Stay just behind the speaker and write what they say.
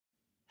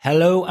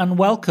Hello and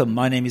welcome.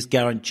 My name is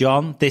Geraint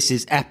John. This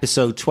is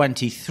episode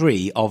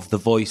 23 of the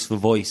Voice for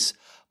Voice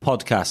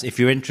podcast. If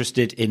you're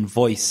interested in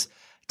voice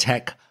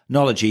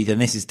technology, then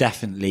this is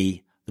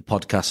definitely the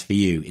podcast for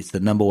you. It's the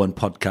number one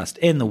podcast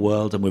in the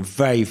world, and we're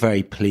very,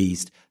 very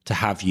pleased to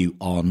have you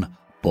on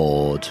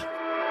board.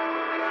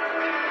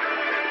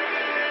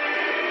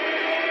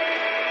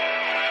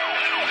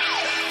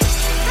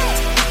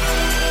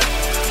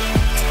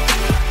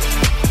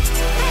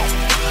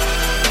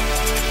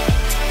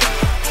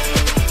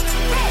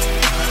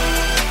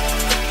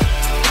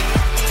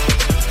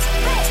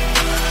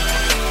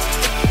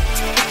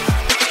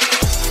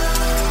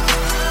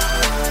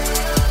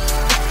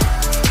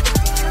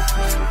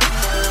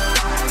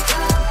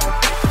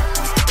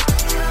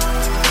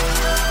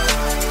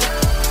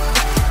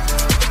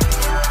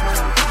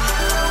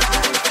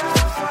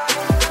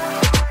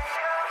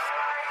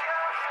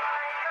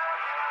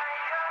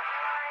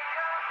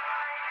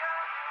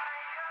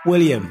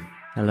 William.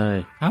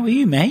 Hello. How are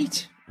you,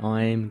 mate?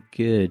 I'm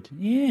good.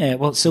 Yeah,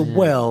 well, so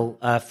Will,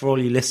 for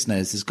all you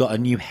listeners, has got a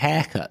new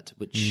haircut,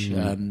 which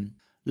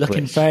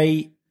looking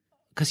very...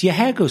 Because your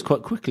hair goes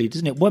quite quickly,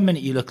 doesn't it? 1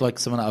 minute you look like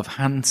someone out of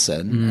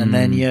Hanson, and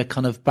then you're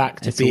kind of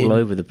back to It's being... all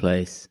over the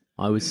place.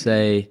 I would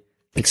say...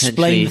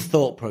 Explain the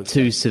thought process.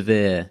 Too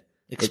severe.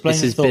 Explain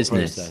this the is thought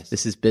business. process.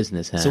 This is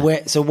business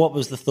hair. So what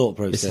was the thought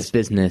process? This is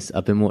business.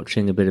 I've been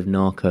watching a bit of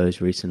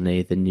Narcos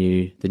recently, the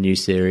new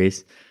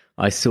series.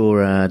 I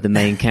saw the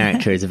main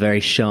character is a very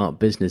sharp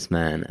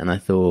businessman, and I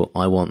thought,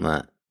 I want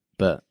that.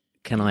 But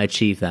can I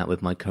achieve that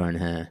with my current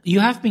hair? You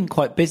have been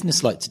quite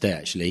businesslike today,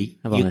 actually.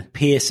 Have Your I?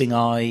 piercing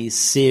eyes,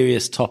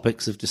 serious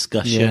topics of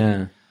discussion.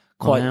 Yeah.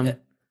 Quite, I am.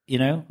 you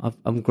know?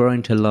 I'm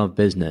growing to love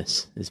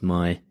business, is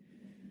my...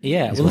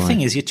 Yeah, well, the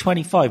thing is, you're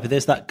 25, but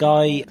there's that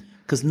guy,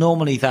 because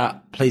normally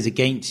that plays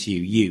against you,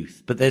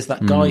 youth, but there's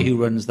that guy who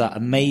runs that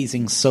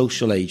amazing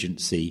social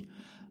agency.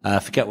 I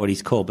forget what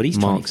he's called, but he's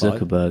Mark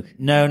 25. Zuckerberg.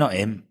 No, not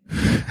him.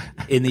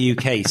 In the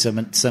UK,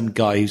 some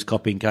guy who's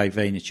copying Gary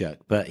Vaynerchuk,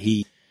 but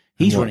he's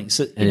running.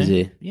 So, you Is know,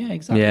 he? Yeah,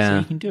 exactly. Yeah. So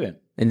you can do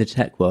it. In the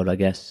tech world, I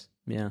guess.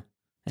 Yeah.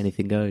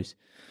 Anything goes.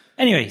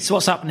 Anyway, so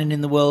what's happening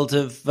in the world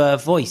of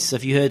voice?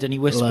 Have you heard any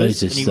whispers?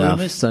 Loads of any stuff.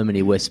 rumours? So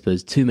many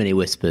whispers. Too many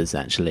whispers,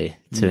 actually,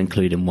 to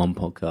include in one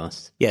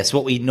podcast. Yes,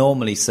 what we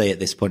normally say at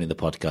this point in the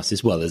podcast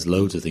is, well, there's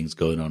loads of things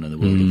going on in the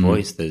world of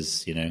voice.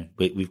 There's, you know,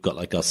 we've got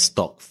like our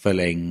stock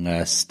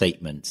filling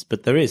statements,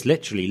 but there is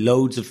literally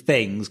loads of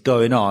things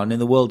going on in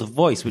the world of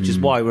voice, which is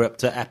why we're up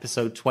to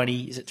episode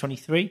 20. Is it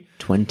 23?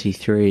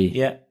 23.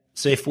 Yeah.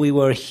 So if we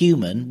were a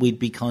human, we'd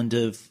be kind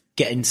of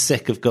getting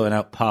sick of going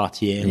out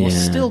partying, or Yeah.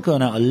 still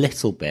going out a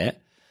little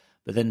bit,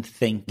 but then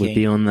thinking... Would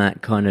be on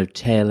that kind of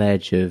tail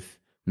edge of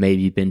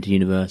maybe you've been to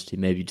university,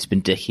 maybe you've just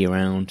been dicking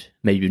around,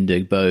 maybe you've been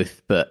doing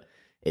both, but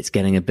it's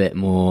getting a bit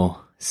more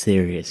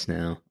serious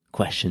now.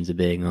 Questions are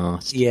being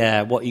asked.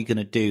 Yeah, what are you going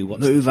to do?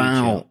 What's Move the future?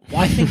 out.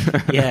 Well, I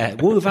think, yeah,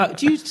 move out.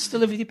 Do you still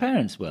live with your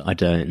parents, Will? I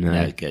don't know.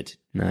 No, good.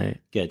 No.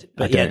 Good. I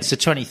But yeah, don't. so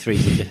 23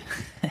 is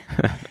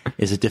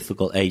is a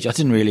difficult age. I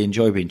didn't really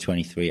enjoy being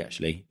 23,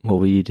 actually. What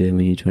were you doing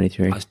when you were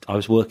 23? I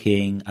was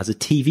working as a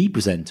TV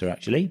presenter,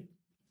 actually.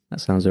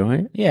 That sounds all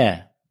right.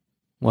 Yeah.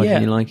 Why Yeah.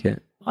 didn't you like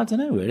it? I don't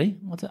know, really.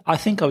 I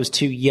think I was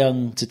too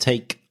young to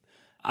take...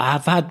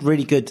 I've had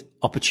really good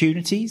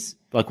opportunities,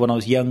 like when I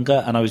was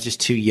younger, and I was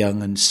just too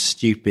young and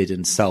stupid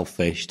and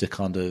selfish to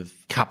kind of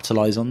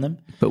capitalize on them.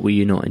 But were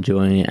you not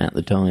enjoying it at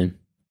the time?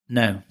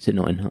 No. Is it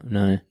not in...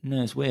 No.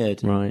 No, it's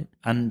weird. Right.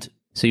 And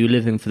So you were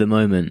living for the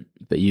moment,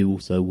 but you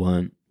also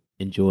weren't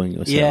enjoying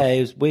yourself. yeah, it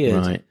was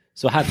weird. Right.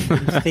 So I had,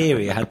 in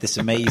theory, I had this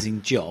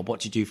amazing job. What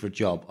do you do for a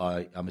job?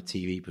 I'm a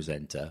TV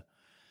presenter.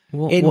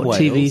 What In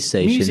TV Wales,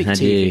 station music had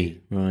TV.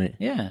 you? Right.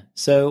 Yeah.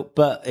 So,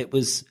 but it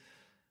was,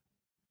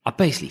 I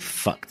basically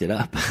fucked it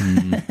up.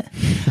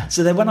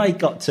 So then when I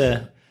got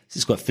to, this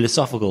is quite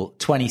philosophical,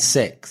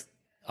 26,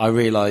 I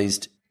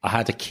realized I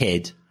had a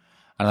kid,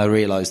 and I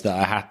realized that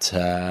I had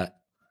to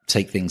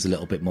take things a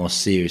little bit more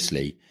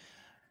seriously,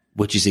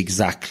 which is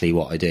exactly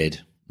what I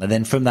did. And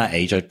then from that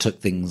age, I took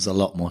things a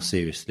lot more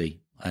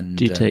seriously. And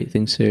Do you take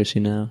things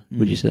seriously now,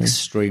 would you say?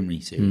 extremely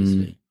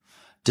seriously,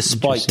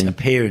 despite Interesting.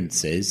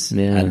 appearances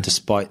Yeah. and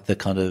despite the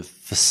kind of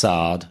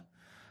facade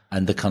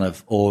and the kind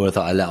of aura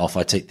that I let off.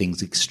 I take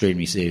things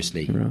extremely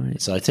seriously.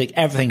 Right. So I take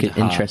everything to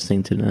heart,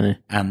 Interesting to know.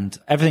 and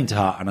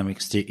I'm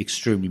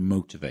extremely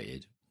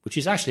motivated. Which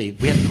is actually,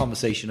 we had a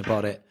conversation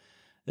about it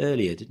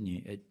earlier, didn't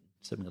you?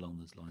 Something along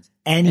those lines.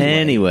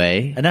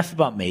 Anyway, enough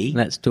about me.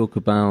 let's talk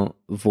about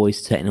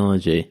voice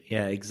technology.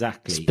 Yeah,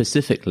 exactly.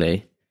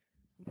 Specifically,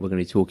 we're going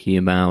to be talking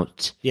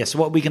about Yeah. So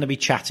what are we going to be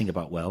chatting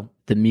about? Well,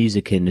 the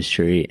music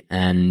industry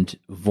and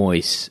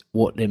voice,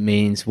 what it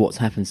means, what's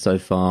happened so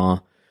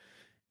far.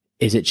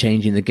 Is it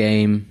changing the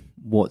game?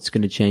 What's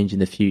going to change in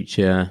the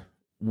future?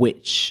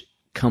 Which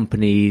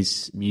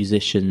companies,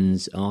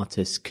 musicians,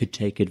 artists could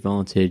take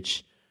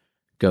advantage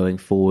going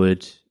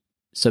forward?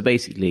 So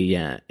basically,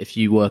 yeah, if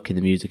you work in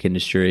the music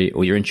industry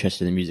or you're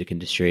interested in the music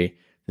industry,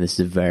 then this is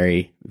a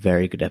very,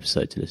 very good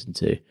episode to listen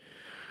to.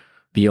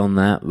 Beyond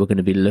that, we're going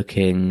to be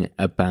looking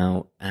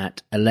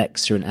at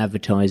Alexa and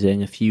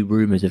advertising. A few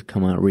rumors have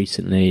come out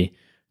recently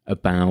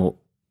about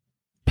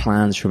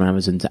plans from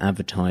Amazon to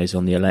advertise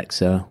on the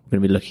Alexa. We're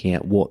going to be looking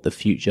at what the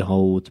future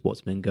holds,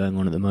 what's been going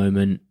on at the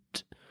moment.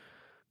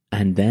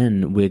 And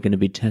then we're going to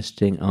be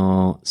testing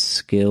our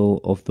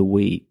skill of the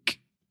week,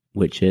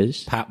 which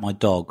is... Pat my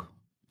dog.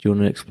 Do you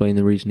want to explain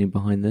the reasoning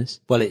behind this?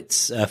 Well,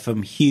 it's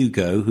from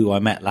Hugo, who I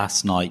met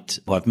last night.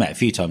 Well, I've met a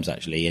few times,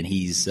 actually, and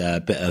he's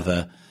a bit of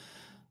a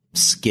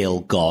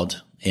skill god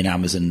in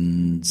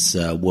Amazon's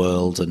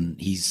world. And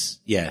he's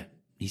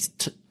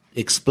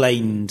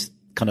explained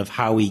kind of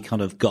how he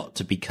kind of got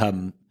to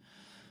become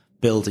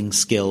building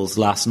skills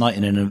last night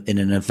in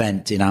an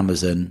event in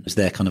Amazon. It was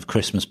their kind of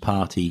Christmas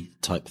party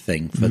type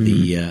thing for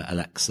the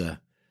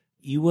Alexa.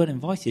 You weren't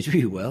invited, were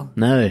you, Will?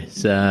 No,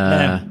 it's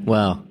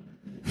well,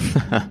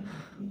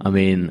 I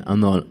mean,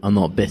 I'm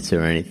not bitter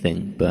or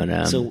anything, but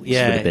it would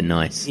have been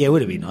nice. Yeah, it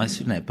would have been nice,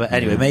 wouldn't it? But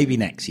anyway, maybe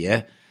next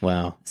year.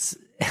 Wow,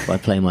 if I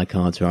play my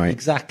cards right.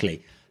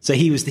 Exactly. So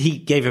he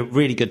gave a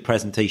really good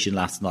presentation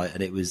last night,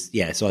 and it was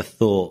so I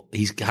thought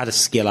he's had a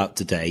skill out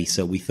today,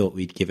 so we thought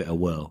we'd give it a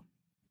whirl.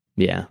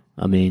 Yeah,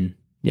 I mean,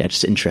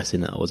 just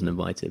interesting that I wasn't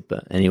invited,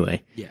 but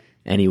anyway. Yeah.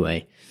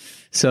 Anyway,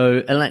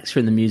 so Alexa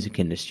in the music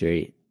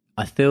industry,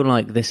 I feel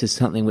like this is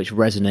something which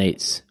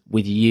resonates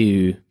with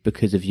you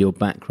because of your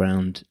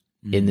background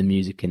in the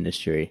music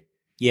industry.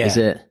 Yeah. Is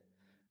it?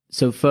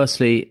 So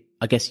firstly,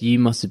 I guess you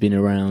must have been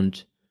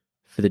around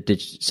for the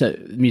digital. So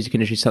the music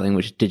industry is something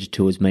which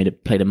digital has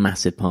played a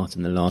massive part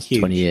in the last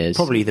 20 years.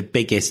 Probably the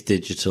biggest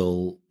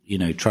digital,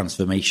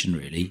 transformation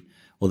really,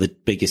 or the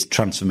biggest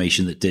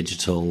transformation that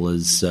digital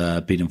has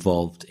been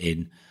involved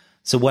in.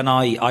 So when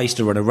I used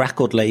to run a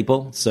record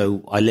label,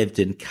 so I lived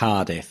in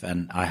Cardiff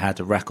and I had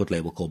a record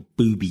label called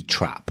Booby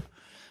Trap.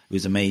 It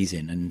was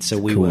amazing. And so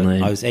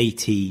I was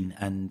 18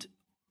 and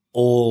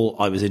all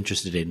I was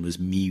interested in was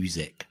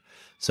music.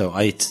 So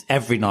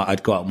every night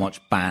I'd go out and watch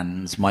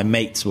bands. My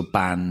mates were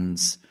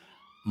bands.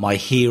 My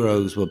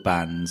heroes were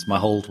bands. My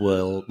whole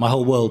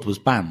world was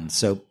bands.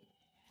 So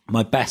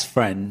my best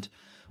friend,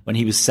 when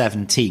he was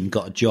 17,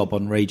 got a job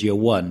on Radio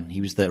 1. He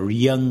was the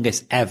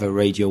youngest ever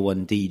Radio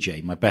 1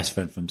 DJ, my best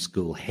friend from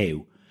school,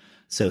 Hugh.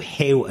 So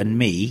Hugh and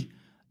me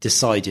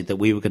decided that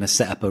we were going to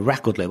set up a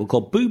record label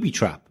called Booby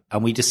Trap.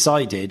 And we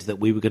decided that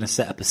we were going to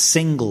set up a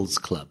singles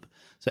club.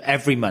 So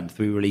every month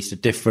we released a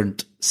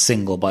different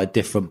single by a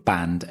different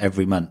band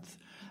every month.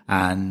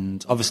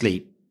 And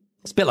obviously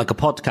it's a bit like a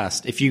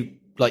podcast. If you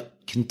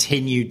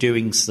continue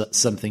doing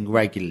something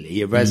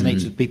regularly, it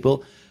resonates with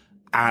people.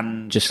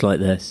 And just like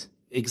this.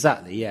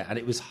 Exactly, yeah. And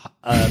it was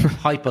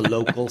hyper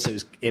local. So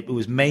it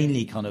was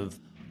mainly kind of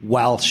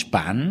Welsh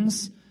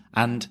bands,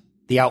 and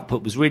the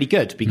output was really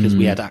good because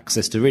we had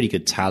access to really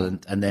good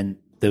talent. And then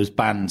there was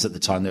bands at the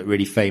time that were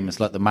really famous,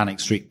 like the Manic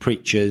Street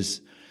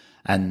Preachers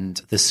and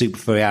the Super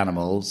Furry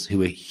Animals, who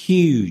were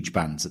huge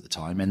bands at the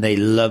time, and they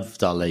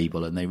loved our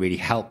label and they really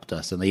helped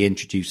us, and they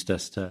introduced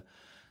us to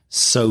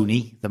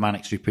Sony. The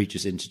Manic Street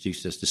Preachers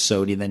introduced us to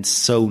Sony, and then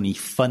Sony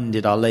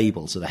funded our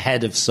label. So the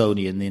head of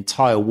Sony in the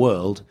entire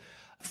world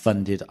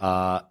funded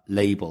our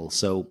label.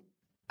 So,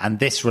 and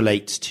this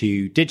relates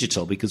to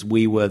digital because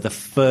we were the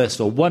first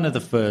or one of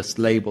the first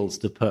labels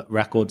to put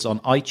records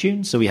on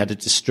iTunes. So we had a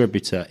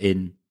distributor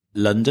in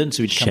London.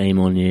 So shame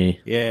on you.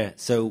 Yeah.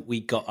 So we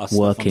got our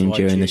working stuff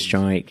during iTunes. The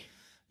strike.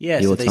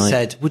 Yeah. So they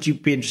said, would you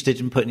be interested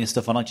in putting your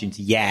stuff on iTunes?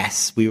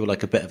 Yes. We were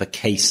like a bit of a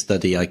case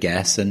study, I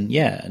guess. And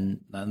yeah, and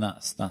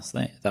that's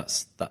it.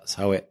 That's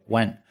how it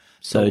went.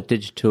 So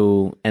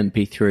digital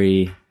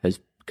MP3 has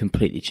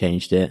completely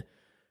changed it.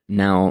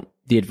 Now,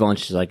 the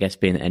advantages, I guess,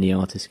 being that any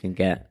artist can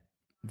get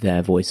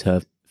their voice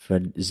heard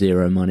for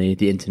zero money.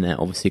 The internet,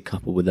 obviously,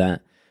 coupled with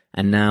that.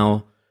 And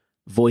now,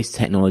 voice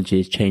technology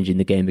is changing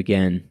the game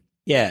again.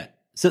 Yeah.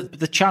 So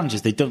the challenge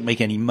is they don't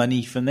make any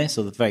money from this,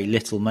 or very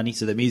little money.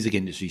 So the music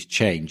industry's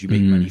changed. You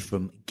make money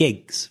from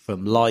gigs,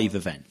 from live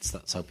events.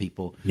 That's how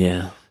people...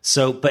 Yeah.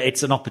 So, but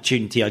it's an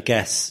opportunity, I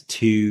guess,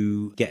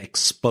 to get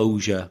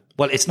exposure.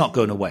 Well, it's not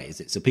going away, is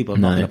it? So people are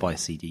not going to buy a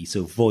CD.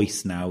 So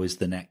voice now is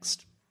the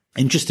next.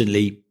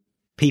 Interestingly,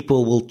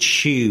 people will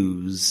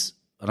choose,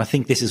 and I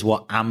think this is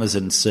what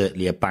Amazon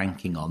certainly are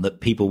banking on, that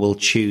people will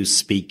choose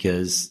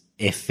speakers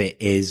if it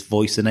is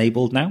voice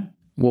enabled now.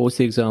 What was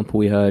the example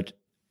we heard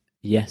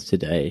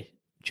yesterday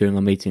during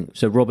our meeting?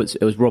 So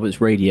it was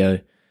Robert's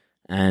Radio,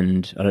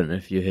 and I don't know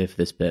if you're here for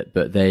this bit,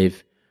 but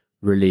they've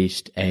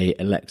released a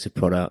Alexa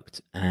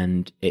product,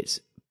 and it's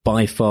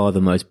by far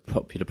the most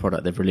popular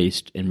product they've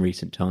released in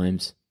recent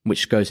times,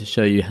 which goes to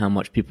show you how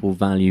much people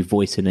value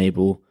voice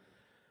enablement,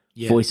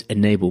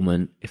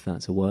 if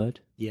that's a word.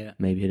 Yeah.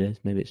 Maybe it is,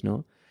 maybe it's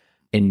not,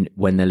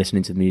 when they're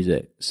listening to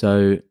music.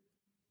 So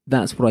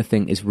that's what I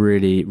think is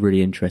really,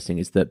 really interesting,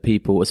 is that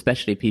people,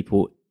 especially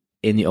people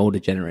in the older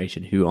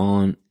generation who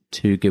aren't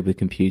too good with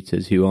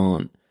computers, who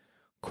aren't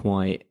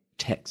quite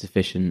tech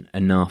sufficient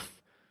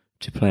enough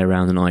to play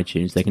around on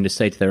iTunes, they can just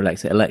say to their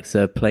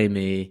Alexa, play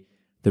me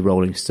the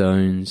Rolling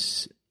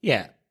Stones.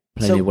 Yeah.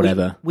 Play me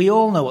whatever. We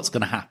all know what's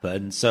going to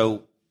happen.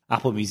 So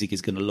Apple Music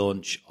is going to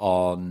launch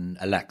on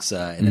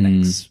Alexa in the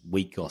next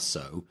week or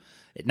so.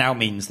 It now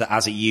means that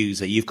as a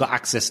user, you've got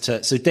access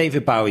to... So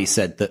David Bowie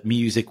said that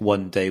music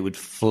one day would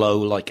flow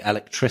like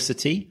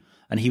electricity,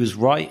 and he was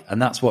right.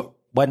 And that's what...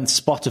 When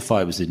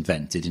Spotify was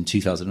invented in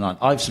 2009,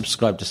 I've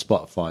subscribed to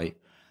Spotify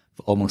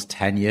for almost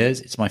 10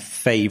 years. It's my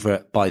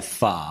favorite, by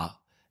far,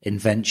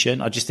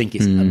 invention. I just think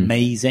it's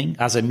amazing.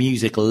 As a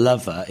music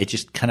lover, it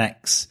just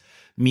connects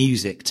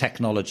music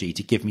technology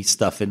to give me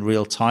stuff in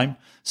real time.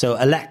 So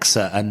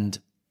Alexa and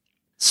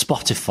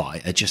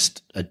Spotify are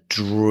just a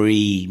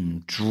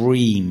dream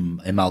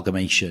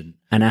amalgamation.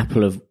 And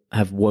Apple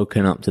have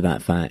woken up to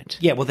that fact.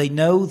 Yeah, well, they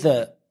know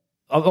that.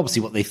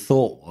 Obviously, what they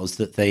thought was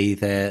that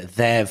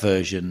their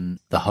version,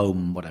 the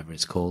Home, whatever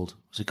it's called.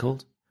 What's it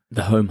called?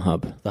 The Home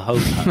Hub. The Home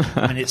Hub.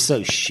 I mean, it's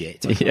so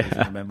shit. I can't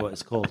even remember what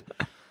it's called.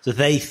 So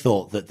they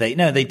thought that they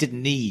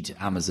didn't need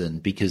Amazon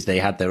because they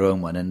had their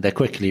own one, and they're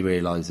quickly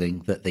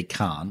realizing that they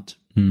can't.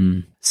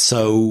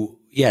 So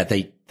yeah,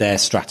 their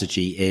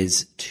strategy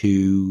is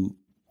to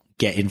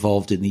get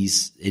involved in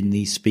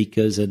these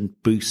speakers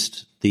and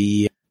boost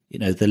the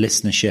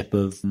listenership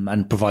of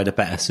and provide a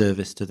better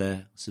service to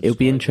their subscribers. It'll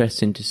be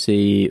interesting to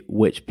see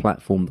which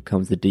platform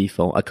becomes the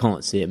default. I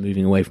can't see it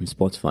moving away from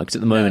Spotify because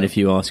at the moment, if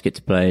you ask it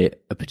to play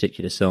a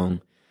particular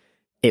song,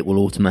 it will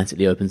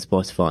automatically open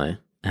Spotify,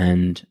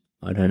 and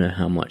I don't know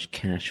how much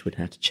cash would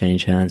have to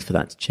change hands for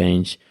that to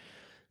change.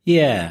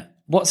 Yeah.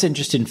 What's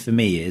interesting for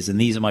me is, and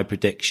these are my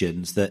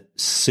predictions, that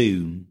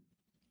soon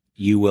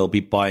you will be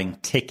buying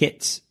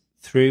tickets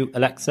through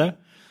Alexa.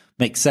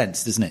 Makes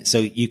sense, doesn't it? So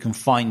you can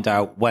find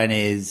out when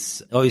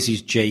is... I always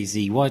use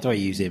Jay-Z. Why do I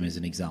use him as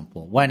an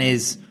example? When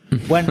is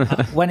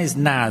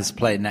Nas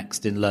playing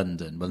next in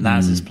London? Well,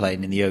 Nas is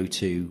playing in the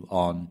O2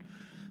 on...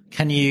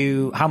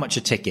 How much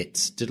are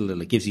tickets?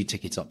 It gives you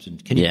tickets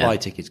options. Can you buy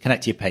tickets?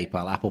 Connect to your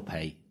PayPal, Apple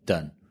Pay.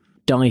 Done.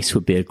 Dice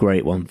would be a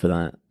great one for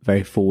that.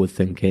 Very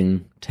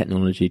forward-thinking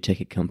technology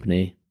ticket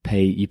company.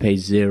 You pay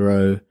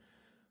zero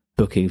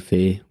booking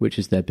fee, which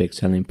is their big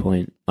selling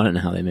point. I don't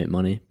know how they make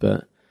money,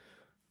 but...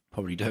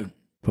 Probably don't.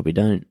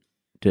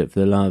 Do it for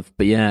the love.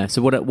 But yeah,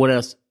 so what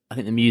else? I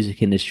think the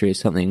music industry is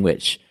something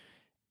which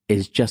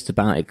is just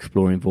about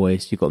exploring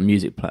voice. You've got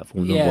music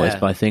platforms on voice,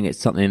 but I think it's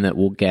something that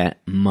will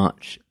get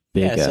much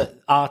bigger. Yeah, so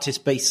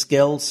artist-based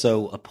skills,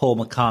 so a Paul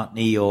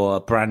McCartney or a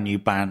brand new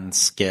band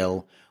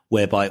skill,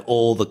 whereby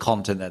all the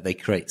content that they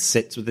create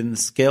sits within the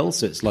skill.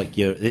 So it's like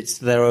it's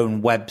their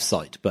own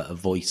website, but a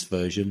voice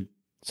version.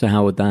 So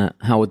how would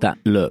that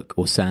look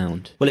or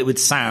sound? Well, it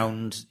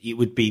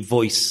would be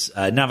voice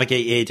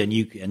navigated, and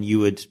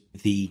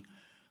the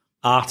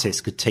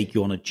artist could take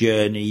you on a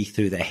journey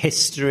through their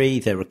history,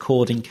 their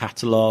recording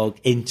catalog,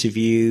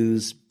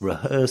 interviews,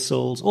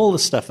 rehearsals, all the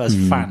stuff as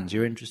fans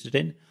you're interested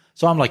in.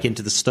 So I'm like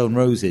into the Stone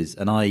Roses,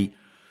 and I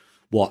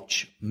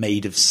watch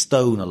Made of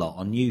Stone a lot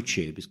on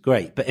YouTube. It's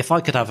great. But if I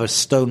could have a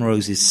Stone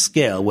Roses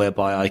skill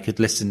whereby I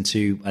could listen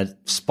to a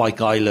Spike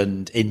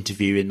Island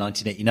interview in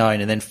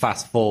 1989 and then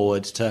fast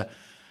forward to,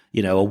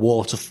 a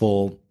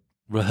Waterfall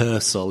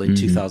rehearsal in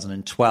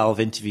 2012,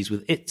 interviews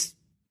with... It's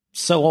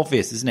so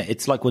obvious, isn't it?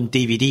 It's like when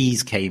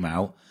DVDs came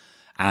out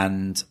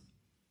and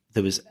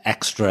there was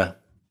extra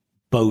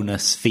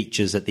bonus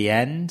features at the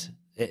end.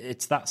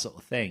 It's that sort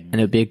of thing.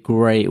 And it would be a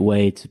great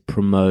way to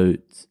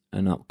promote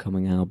an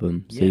upcoming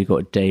album. So you've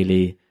got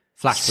daily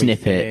flash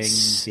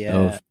snippets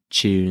of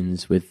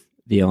tunes with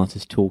the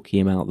artist talking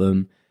about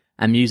them.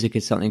 And music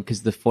is something,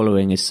 because the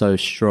following is so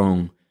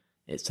strong,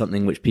 it's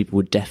something which people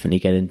would definitely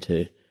get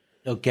into.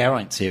 Oh,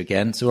 Geraint's here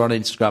again. So we're on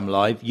Instagram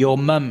Live. Your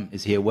mum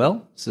is here,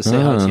 Will. So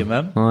say hi to your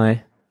mum.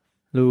 Hi.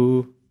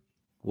 Hello.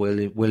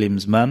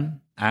 William's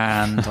mum.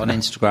 And on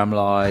Instagram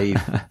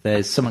Live,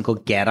 there's someone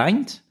called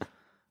Geraint.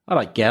 I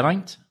like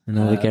Geraint.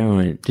 Another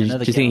Geraint. Do you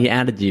think he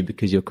added you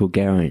because you're called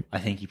Geraint? I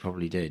think he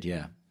probably did,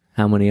 yeah.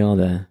 How many are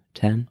there?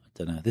 10? I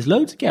don't know. There's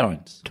loads of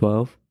Geraints.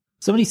 12?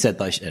 Somebody said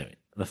that. Anyway,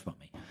 enough about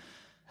me.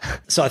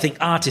 So I think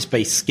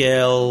artist-based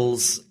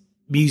skills,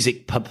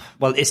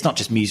 well, it's not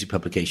just music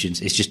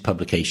publications. It's just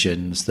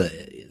publications,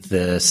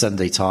 the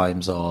Sunday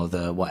Times or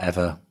the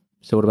whatever.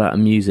 So what about a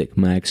music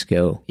mag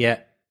skill? Yeah.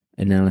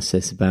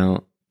 Analysis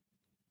about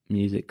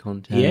music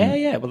content.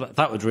 Yeah. Well,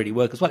 that would really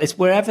work as well. It's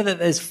wherever that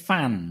there's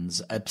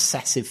fans,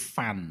 obsessive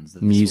fans.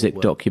 That music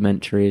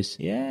documentaries.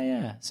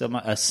 Yeah. So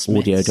Smiths,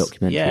 audio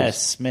documentaries. Yeah,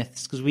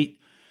 Smiths, because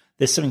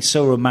there's something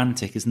so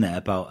romantic, isn't there,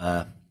 about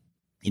a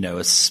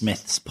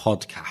Smiths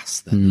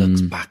podcast that looks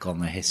back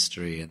on the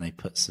history, and they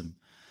put some,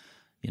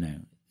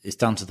 it's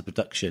down to the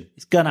production.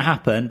 It's going to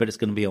happen, but it's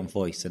going to be on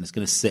voice, and it's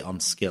going to sit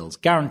on skills.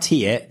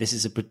 Guarantee it. This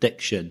is a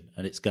prediction,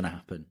 and it's going to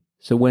happen.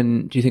 So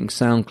when do you think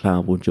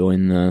SoundCloud will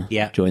join the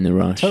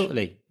rush?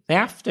 Totally. They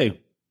have to.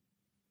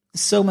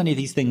 There's so many of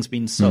these things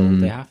being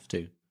sold, they have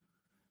to.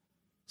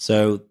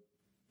 So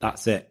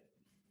that's it.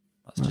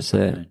 That's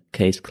it.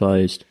 Case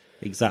closed.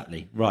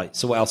 Exactly. Right.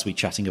 So what else are we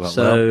chatting about?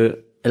 So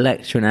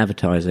Alexa and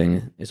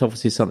advertising. It's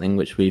obviously something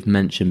which we've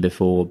mentioned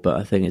before,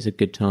 but I think it's a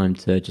good time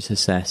to just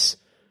assess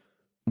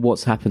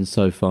what's happened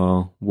so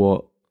far.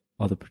 What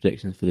are the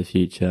predictions for the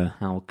future?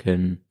 How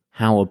can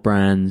how are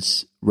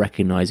brands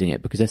recognizing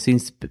it? Because there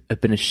seems to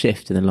have been a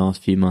shift in the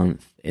last few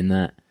months in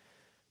that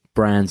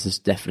brands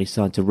are definitely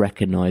starting to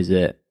recognize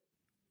it,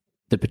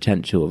 the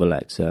potential of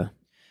Alexa.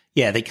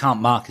 Yeah, they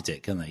can't market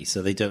it, can they?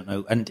 So they don't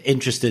know. And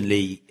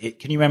interestingly,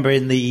 can you remember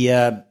in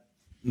the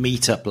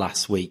meetup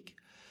last week,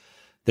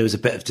 there was a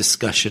bit of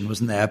discussion,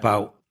 wasn't there,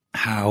 about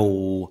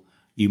how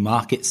you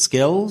market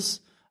skills?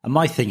 And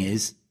my thing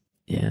is,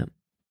 yeah,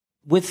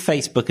 with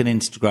Facebook and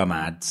Instagram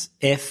ads,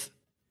 if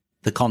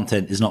the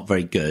content is not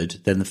very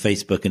good, then the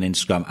Facebook and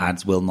Instagram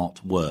ads will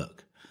not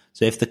work.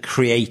 So if the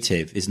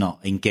creative is not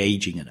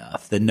engaging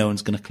enough, then no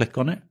one's going to click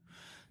on it.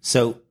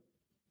 So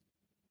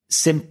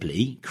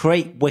simply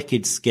create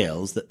wicked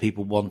skills that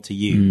people want to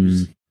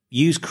use.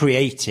 Use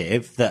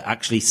creative that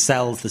actually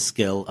sells the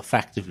skill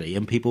effectively,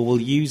 and people will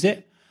use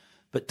it.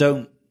 But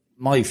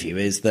my view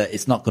is that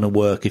it's not going to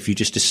work if you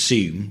just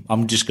assume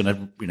I'm just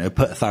going to,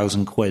 put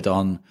 £1,000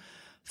 on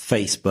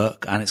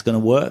Facebook and it's going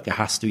to work.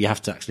 You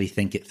have to actually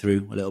think it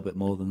through a little bit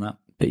more than that.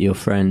 But your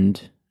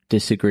friend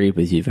disagreed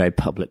with you very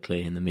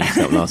publicly in the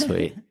meetup last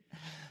week.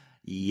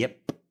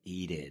 Yep,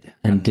 he did.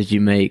 And did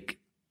you make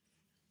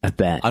a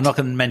bet? I'm not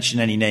going to mention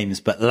any names,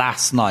 but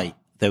last night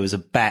there was a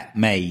bet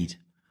made,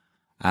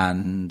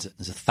 and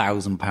there's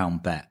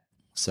 £1,000 bet.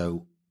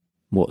 So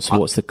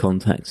what's the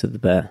context of the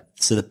bet?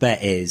 So the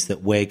bet is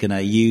that we're going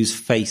to use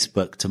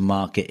Facebook to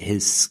market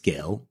his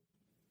skill.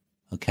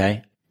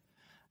 Okay.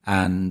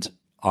 And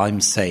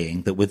I'm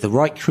saying that with the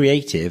right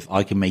creative,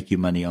 I can make you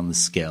money on the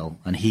skill.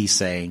 And he's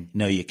saying,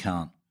 no, you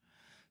can't.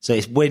 So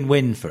it's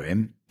win-win for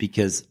him,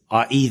 because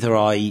either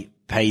I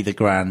pay the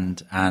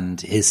grand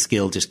and his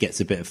skill just gets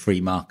a bit of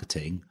free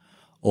marketing,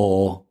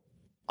 or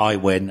I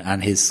win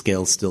and his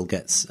skill still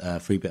gets a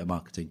free bit of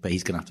marketing, but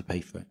he's going to have to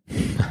pay for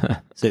it.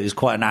 So it was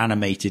quite an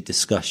animated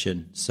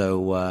discussion.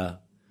 So,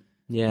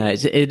 yeah,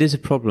 it is a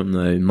problem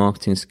though.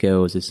 Marketing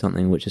skills is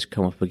something which has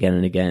come up again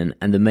and again.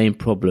 And the main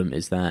problem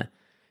is that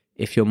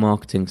if you're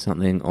marketing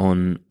something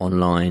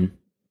online,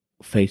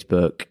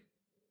 Facebook,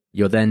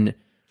 you're then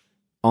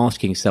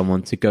asking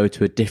someone to go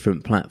to a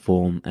different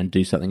platform and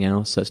do something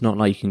else. So it's not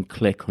like you can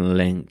click on a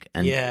link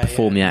and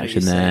perform the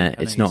action there.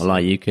 It's not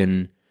like you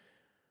can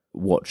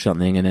watch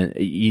something and then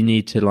you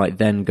need to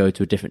then go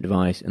to a different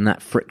device, and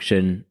that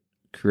friction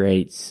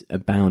creates a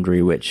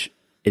boundary which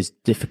is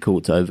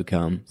difficult to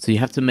overcome. So you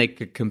have to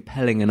make a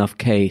compelling enough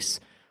case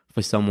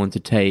for someone to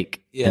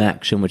take an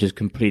action which is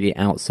completely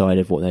outside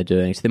of what they're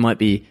doing. So they might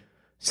be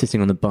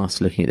sitting on the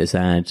bus looking at this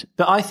ad.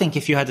 But I think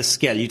if you had a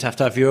skill, you'd have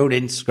to have your own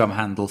Instagram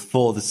handle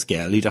for the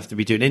skill. You'd have to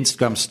be doing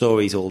Instagram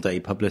stories all day,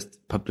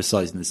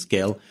 publicizing the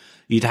skill.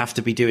 You'd have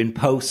to be doing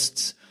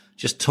posts,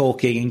 just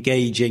talking,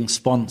 engaging,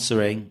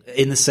 sponsoring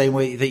in the same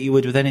way that you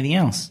would with anything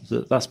else.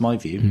 So that's my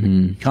view.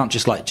 Mm-hmm. You can't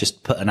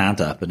just put an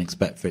ad up and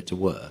expect for it to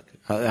work.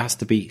 It has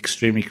to be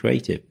extremely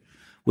creative,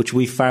 which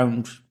we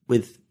found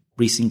with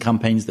recent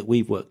campaigns that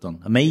we've worked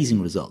on.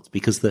 Amazing results,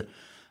 because the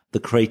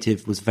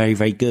creative was very,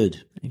 very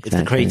good. Exactly. If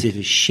the creative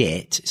is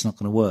shit, it's not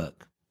going to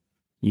work.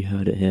 You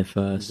heard it here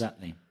first.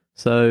 Exactly.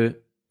 So,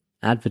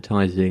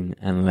 advertising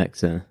and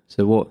Alexa.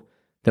 So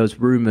there was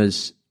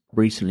rumors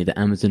recently that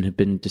Amazon had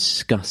been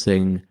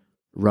discussing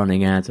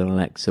running ads on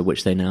Alexa,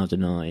 which they now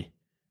deny.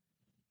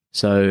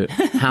 So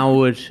how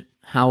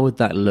would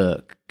that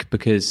look?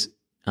 Because,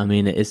 I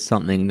mean, it is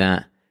something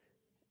that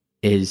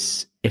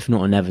is, if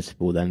not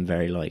inevitable, then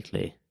very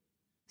likely.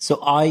 So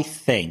I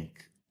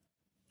think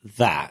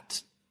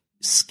that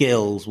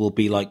skills will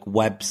be like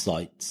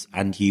websites,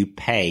 and you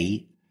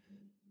pay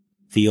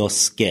for your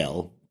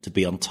skill to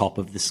be on top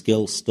of the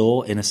skill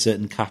store in a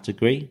certain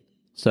category.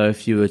 So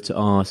if you were to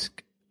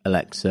ask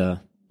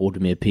Alexa, order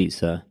me a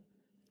pizza,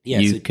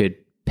 you could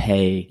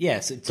pay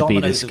to be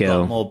the skill.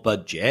 Have got more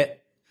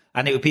budget,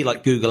 and it would be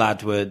like Google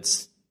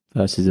AdWords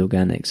versus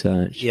organic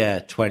search.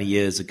 20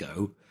 years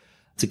ago.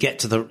 To get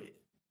to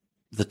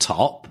the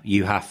top,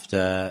 you have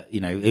to,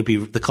 it'd be,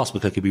 the cost per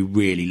click would be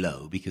really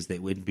low, because they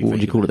wouldn't be. What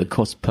would you call it? The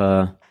cost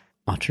per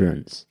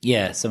utterance?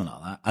 Yeah, something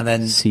like that. And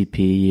then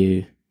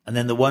CPU. And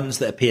then the ones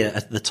that appear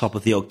at the top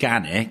of the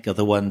organic are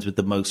the ones with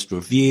the most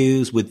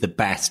reviews, with the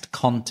best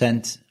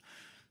content.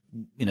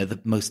 The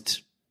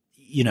most.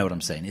 You know what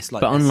I'm saying? It's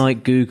like. But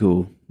unlike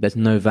Google, there's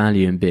no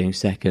value in being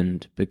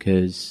second,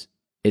 because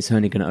it's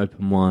only going to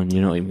open one.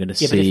 You're not even going to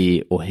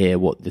see or hear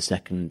what the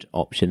second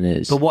option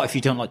is. But what if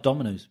you don't like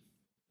Domino's?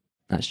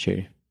 That's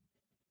true.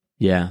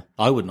 Yeah,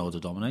 I wouldn't order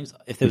Domino's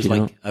if there was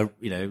not? a not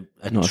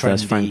trendy...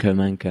 first Franco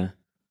Manca.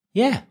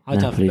 Yeah,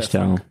 I'd Napoli have a bit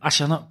style. of Franco.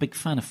 Actually, I'm not a big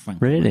fan of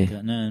Franco. Really?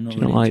 Manca. No, not Do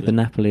you really not like the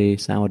Napoli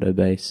sourdough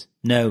base?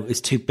 No,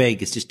 it's too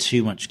big. It's just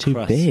too much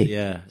crust. Too big.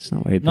 Yeah, it's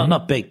not very big.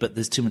 Not big, but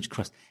there's too much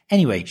crust.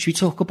 Anyway, should we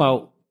talk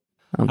about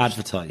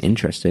advertising?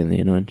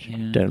 Interestingly,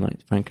 don't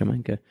like Franco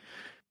Manca.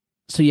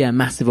 So yeah,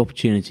 massive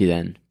opportunity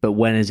then. But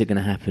when is it going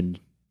to happen?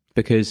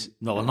 Because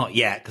not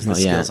yet, because the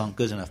skills aren't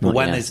good enough. But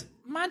when there's,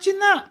 imagine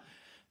that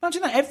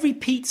every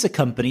pizza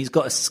company's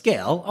got a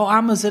skill. Or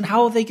Amazon,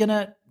 how are they going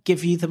to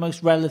give you the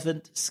most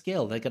relevant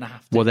skill? They're going to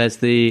have to. Well, there's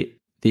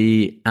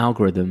the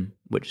algorithm,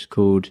 which is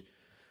called,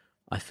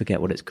 I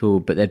forget what it's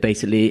called, but they're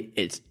basically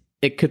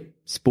it could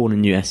spawn a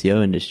new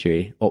SEO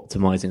industry,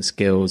 optimizing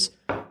skills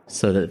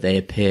so that they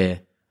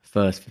appear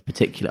first for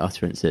particular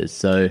utterances.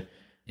 So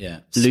Yeah.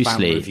 loosely,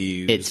 Spam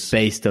reviews. it's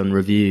based on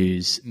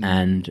reviews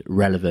and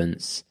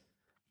relevance,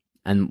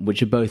 and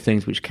which are both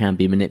things which can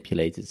be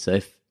manipulated. So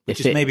which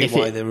is maybe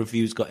why the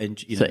reviews got in.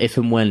 So if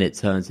and when it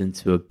turns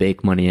into a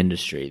big money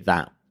industry,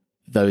 that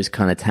those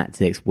kind of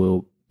tactics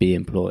will be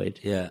employed.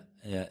 Yeah.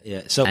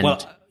 So,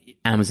 And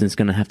Amazon's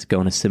going to have to go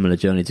on a similar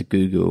journey to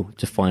Google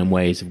to find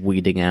ways of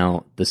weeding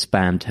out the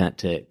spam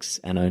tactics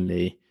and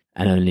only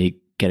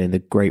getting the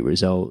great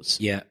results.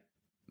 yeah.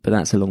 But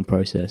that's a long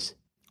process.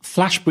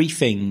 Flash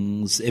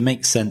briefings, it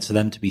makes sense for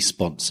them to be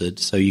sponsored.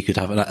 So you could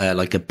have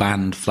like a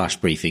banned flash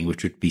briefing,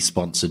 which would be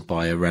sponsored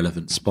by a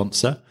relevant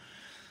sponsor.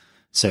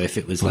 So if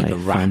it was like Like a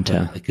rapper,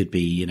 Fanta. it could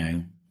be,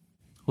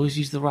 always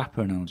use the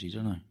rapper analogy,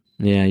 don't I?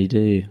 Yeah, you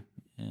do.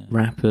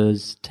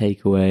 Rappers,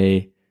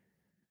 takeaway.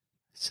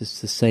 It's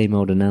just the same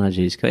old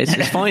analogies.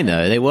 It's fine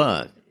though. They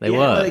work. They work.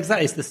 Well,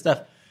 exactly. It's the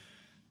stuff.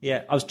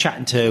 Yeah, I was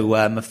chatting to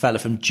a fella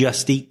from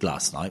Just Eat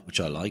last night, which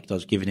I liked. I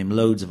was giving him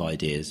loads of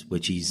ideas,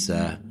 which he's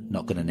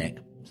not going to nick.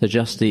 So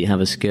Just Eat have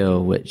a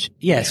skill which...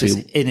 Yes, it's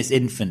in its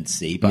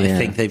infancy, but Yeah. I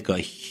think they've got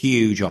a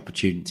huge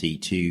opportunity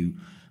to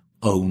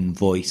own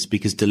voice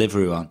because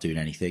Deliveroo aren't doing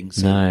anything.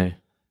 So No.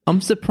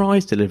 I'm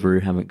surprised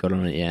Deliveroo haven't got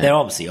on it yet. they're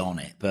obviously on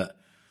it, but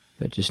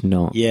They're just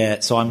not. yeah,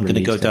 so I'm going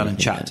to go Released down and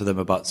anything chat yet. to them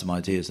about some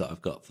ideas that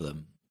I've got for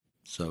them.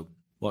 So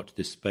watch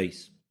this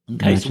space.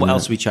 Okay, so what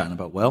else are we chatting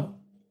about? Well,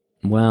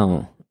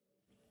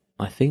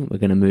 I think we're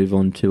going to move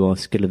on to our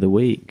skill of the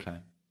week. okay.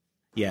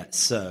 Yeah,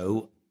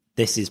 so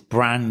this is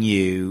brand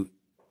new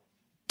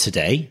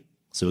today.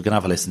 So we're going to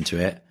have a listen to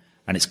it.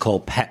 And it's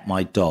called Pet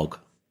My Dog.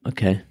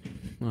 Okay.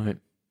 All right.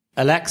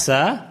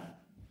 Alexa,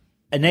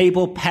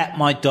 enable Pet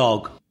My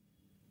Dog.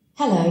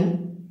 Hello,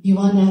 you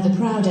are now the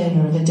proud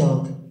owner of a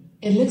dog.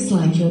 It looks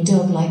like your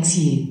dog likes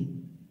you.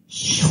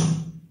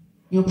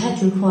 Your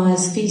pet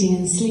requires feeding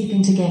and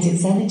sleeping to get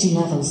its energy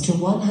levels to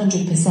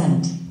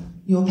 100%.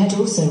 Your pet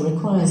also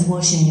requires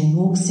washing and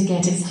walks to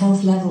get its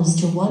health levels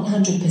to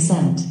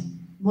 100%.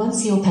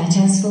 Once your pet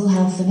has full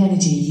health and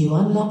energy, you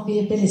unlock the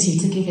ability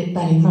to give it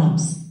belly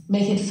rubs,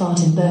 make it fart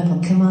and burp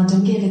on command,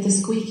 and give it the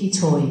squeaky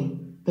toy.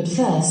 But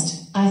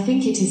first, I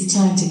think it is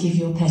time to give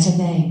your pet a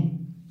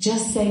name.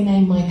 Just say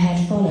name my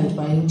pet followed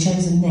by your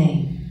chosen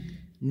name.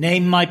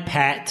 Name my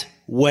pet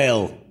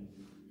Will.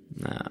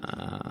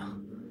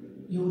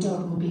 Your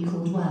dog will be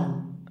called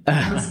Well.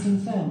 Once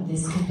confirmed,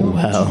 this cannot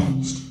Well. be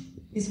changed.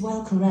 Is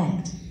Well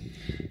correct?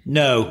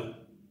 No.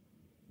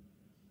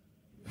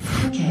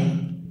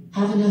 Okay.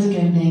 Have another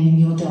go naming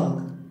your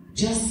dog.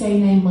 Just say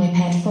name my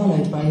pet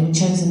followed by your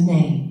chosen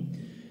name.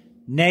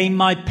 Name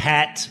my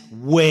pet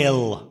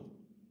Will.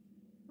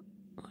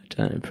 I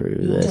don't approve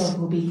of Your this. dog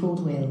will be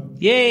called Will.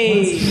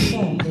 Yay! Once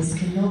confirmed, this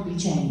cannot be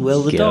changed.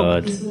 Will the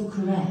dog. God. Is Will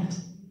correct?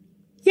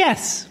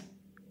 Yes.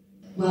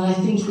 Well, I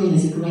think Will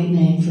is a great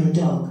name for a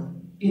dog.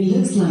 It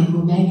looks like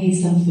Will may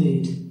need some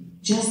food.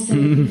 Just say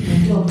your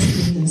dog to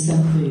give them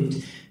some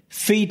food.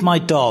 Feed my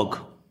dog.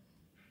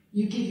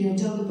 You give your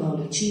dog a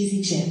bowl of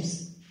cheesy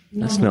chips.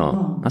 That's Nom, nom,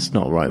 not. nom. That's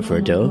not right for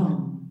a Nom, dog.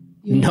 nom.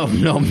 Your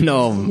Nom nom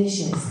nom.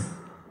 delicious.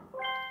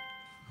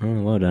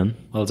 Oh, well done.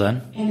 Well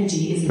done.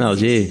 Energy is at That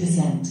was you.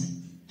 60%.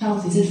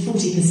 Health is at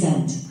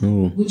 40%.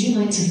 Ooh. Would you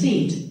like to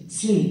feed,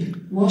 sleep,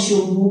 wash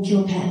or walk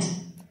your pet?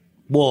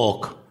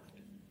 Walk.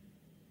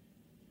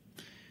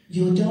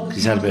 Your dog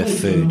He's had a bit of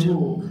can't wait for food. a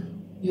walk.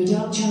 Your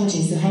dog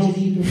charges ahead of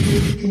you before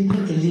you can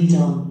put the lead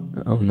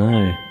on. Oh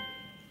no.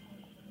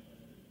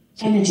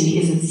 Energy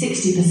is at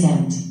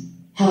 60%.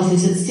 Health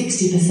is at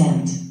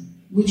 60%.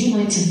 Would you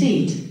like to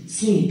feed,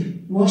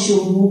 sleep, wash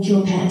or walk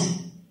your pet?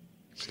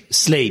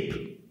 Sleep.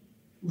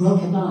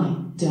 Rock-a-bye,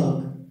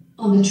 dog.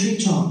 On the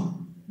treetop.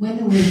 When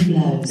the wind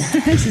blows,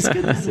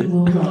 the cradle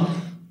will rock.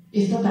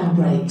 If the bough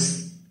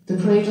breaks, the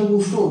cradle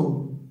will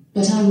fall.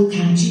 But I will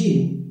catch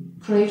you,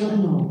 cradle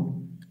and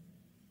all.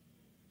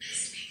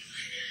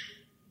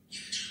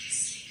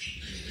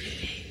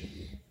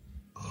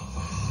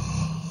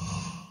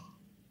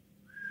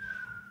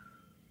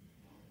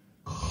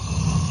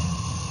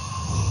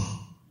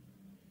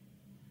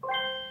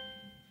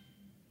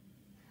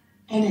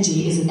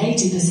 Energy is at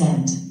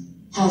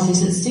 80%. Health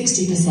is at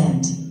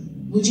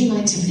 60%. Would you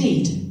like to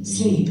feed,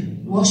 sleep,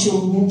 wash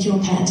or walk your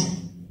pet?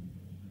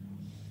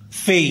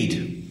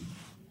 Feed.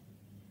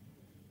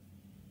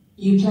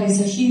 You place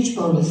a huge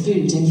bowl of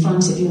food in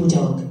front of your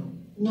dog.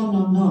 Nom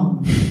nom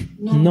nom.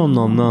 Nom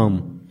nom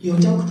nom. Your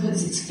dog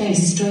puts its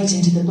face straight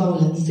into the bowl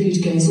and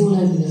food goes all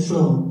over the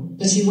floor,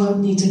 but you won't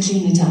need to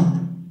clean it up.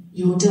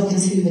 Your dog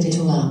has hoovered it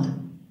all up.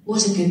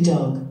 What a good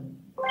dog.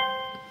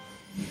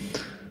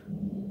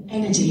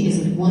 Energy is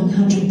at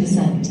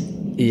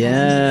 100%.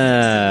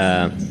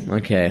 Yeah.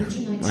 Okay.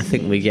 I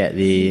think we get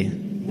the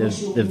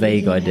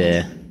vague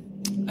idea.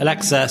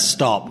 Alexa,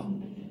 stop.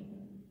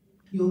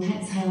 Your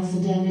pet's health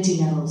and energy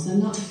levels are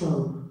not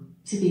full.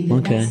 To be the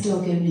Okay. best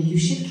dog owner, you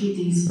should keep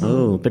these full.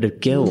 Oh, a bit of Your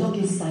guilt. dog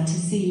is sad to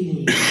see you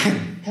leave.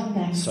 Come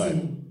back Sorry.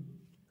 soon.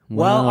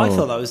 Well, I Wow.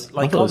 thought that was I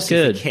like thought it was obviously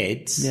good. for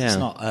kids. Yeah. It's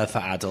not for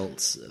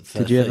adults.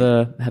 Did you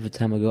ever have a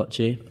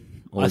Tamagotchi?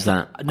 Or was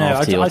that No,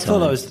 after your I thought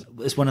time? that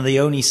was one of the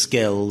only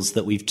skills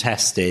that we've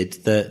tested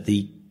that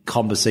the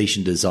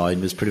conversation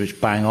design was pretty much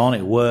bang on.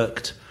 It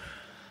worked.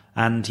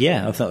 And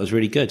yeah, I thought it was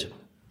really good.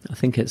 I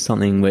think it's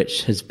something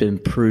which has been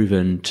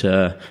proven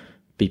to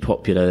be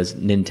popular. As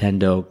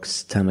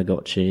Nintendogs,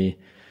 Tamagotchi,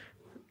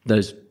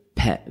 those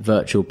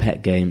virtual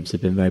pet games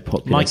have been very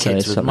popular. My So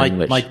kids, it's something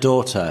which, my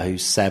daughter,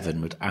 who's 7,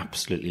 would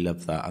absolutely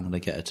love that. I'm going to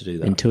get her to do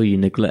that. until you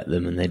neglect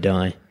them and they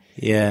die,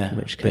 Yeah. in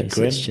which bit case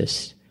grim. it's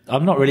just,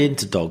 I'm not really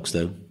into dogs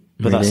though,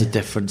 but that's a Really?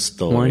 different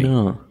story. why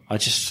not?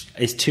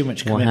 It's too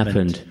much What commitment.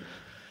 happened?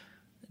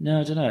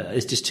 No, I don't know.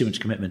 It's just too much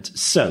commitment.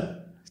 So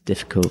It's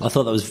difficult. I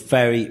thought that was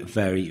very,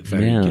 very,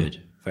 very Yeah. good.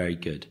 Very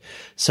good.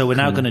 So we're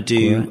now going to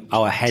do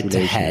our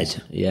head-to-head.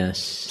 Congratulations. Yes.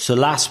 So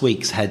last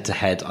week's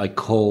head-to-head, I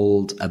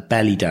called a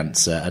belly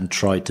dancer and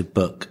tried to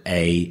book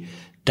a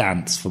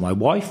dance for my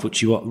wife, which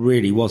she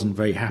really wasn't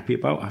very happy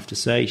about, I have to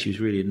say. She was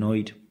really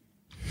annoyed,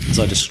 as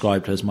I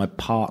described her as my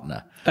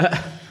partner.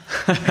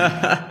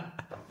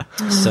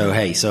 So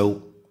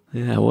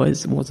Yeah.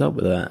 What's up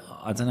with that?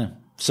 I don't know.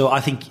 So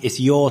I think it's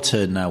your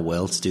turn now,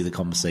 Will, to do the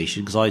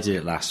conversation, because I did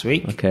it last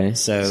week. Okay.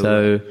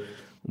 So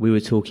We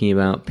were talking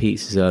about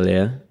pizzas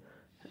earlier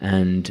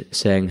and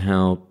saying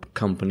how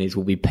companies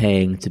will be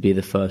paying to be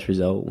the first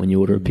result when you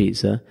order a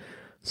pizza.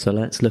 So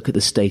let's look at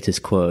the status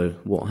quo.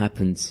 What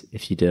happens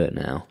if you do it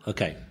now?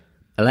 okay.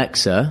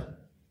 Alexa,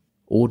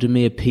 order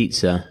me a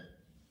pizza.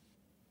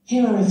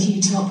 Here are a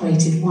few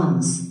top-rated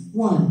ones.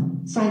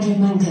 1. Franco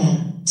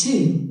Manca.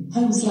 2.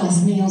 Home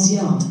Slice Meals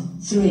Yacht.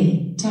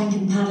 3. Tank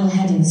and Panel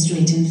Heading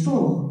Street. And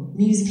 4.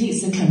 Muse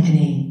Pizza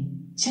Company.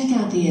 Check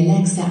out the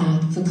Alexa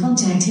app for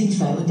contact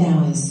info and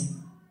hours.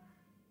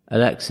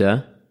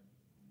 Alexa,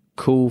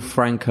 call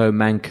Franco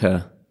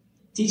Manca.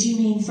 Did you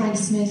mean Frank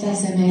Smith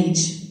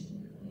SMH?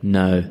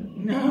 No.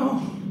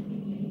 No.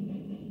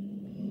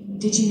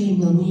 Did you mean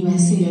Will New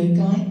SEO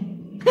guy?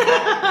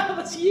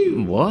 That's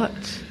you. What?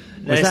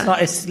 No, it's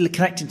not. It's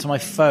connecting to my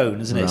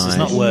phone, isn't it? So it's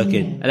not Right.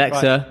 working.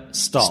 Alexa, Right,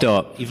 stop.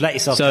 Stop. You've let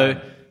yourself So,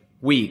 down.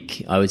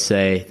 weak, I would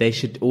say. They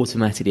should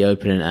automatically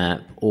open an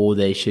app, or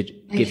they should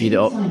I give you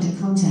the couldn't find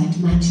a contact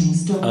matching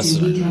stock That's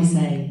to right. weak, I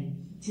say.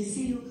 To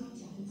see your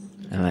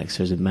contacts.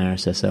 Alexa's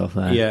embarrassed herself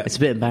there. Yeah. It's a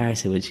bit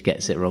embarrassing when she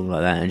gets it wrong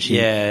like that and she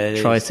Yeah,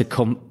 it tries to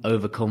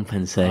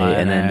overcompensate I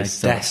and know, then just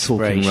starts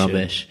talking desperation.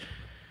 rubbish.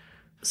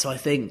 So I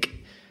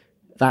think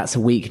that's a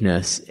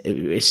weakness.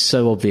 It's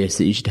so obvious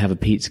that you should have a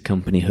pizza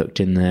company hooked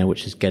in there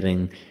which is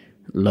getting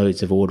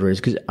loads of orders.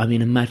 Because, I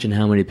mean, imagine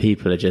how many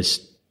people are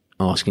just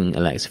asking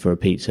Alexa for a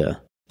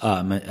pizza.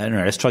 I don't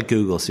know. Let's try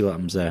Google, see what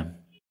happens there.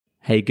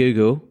 Hey,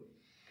 Google,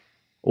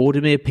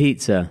 order me a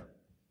pizza.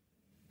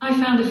 I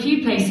found a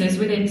few places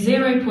within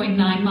 0.9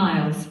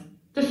 miles.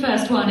 The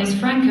first one is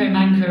Franco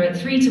Manca at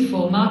 3 to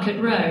 4 Market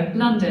Row,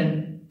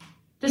 London.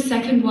 The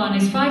second one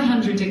is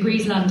 500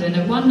 Degrees London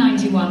at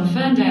 191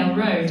 Ferndale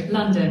Road,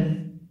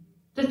 London.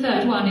 The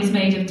third one is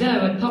Made of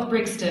Dough at Pop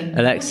Brixton.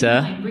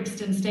 Alexa, 49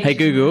 Brixton Station hey,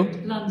 Google.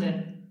 Road,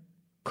 London.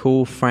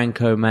 Call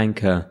Franco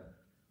Manca.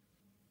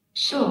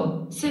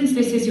 Sure, since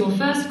this is your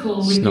first call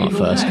with It's not a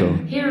Google first Home,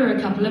 call. here are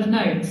a couple of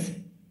notes.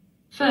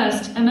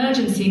 First,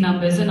 emergency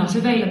numbers are not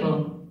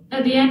available.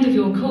 At the end of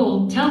your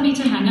call, tell me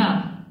to hang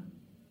up.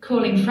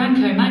 Calling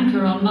Franco Manca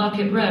on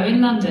Market Row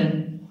in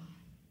London.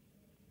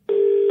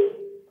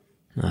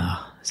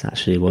 Ah, it's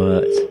actually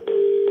worked.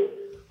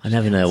 I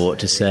never know what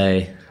to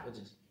say.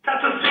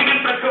 That's a speaking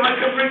Franco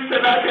Manca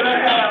Brixton. How can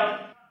I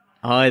help?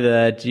 Hi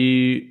there, do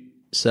you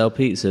sell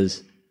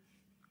pizzas?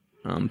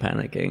 I'm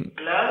panicking.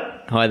 Hello?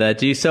 Hi there,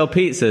 do you sell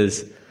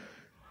pizzas?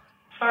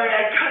 Sorry,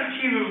 I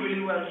can't hear you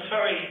really well.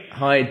 Sorry.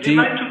 Hi, Do do you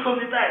you... mind to call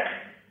me back?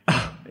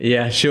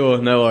 Yeah, sure,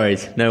 no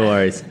worries, no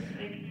worries.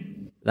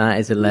 That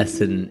is a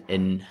lesson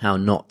in how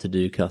not to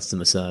do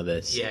customer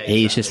service. Yeah,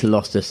 He's just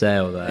lost a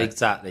sale there.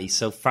 Exactly.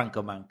 So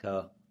Franco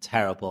Manca,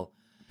 terrible.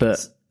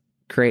 But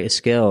create a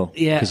skill,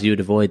 Yeah. because you would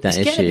avoid that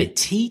It's getting a issue. bit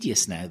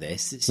tedious now,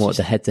 this. It's What, just,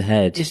 the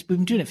head-to-head? we've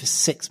been doing it for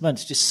 6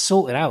 months. Just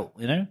sort it out,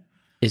 you know?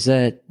 Is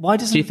there... Why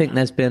doesn't- Do you think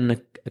there's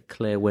been a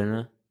clear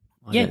winner?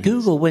 I Yeah, don't-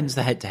 Google wins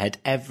the head-to-head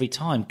every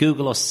time.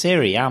 Google or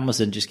Siri,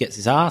 Amazon just gets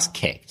its ass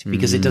kicked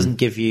because it doesn't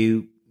give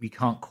you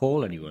can't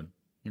call anyone.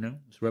 You know,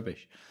 it's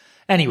rubbish.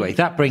 Anyway,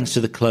 that brings to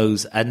the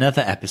close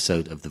another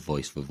episode of The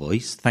Voice for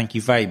Voice. Thank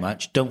you very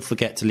much. Don't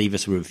forget to leave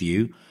us a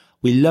review.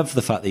 We love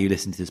the fact that you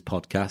listen to this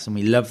podcast, and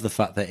we love the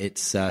fact that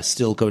it's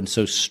still going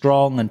so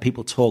strong, and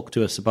people talk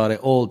to us about it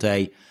all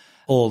day,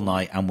 all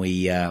night, and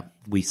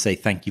we say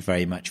thank you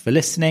very much for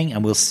listening,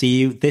 and we'll see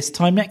you this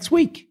time next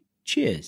week. Cheers.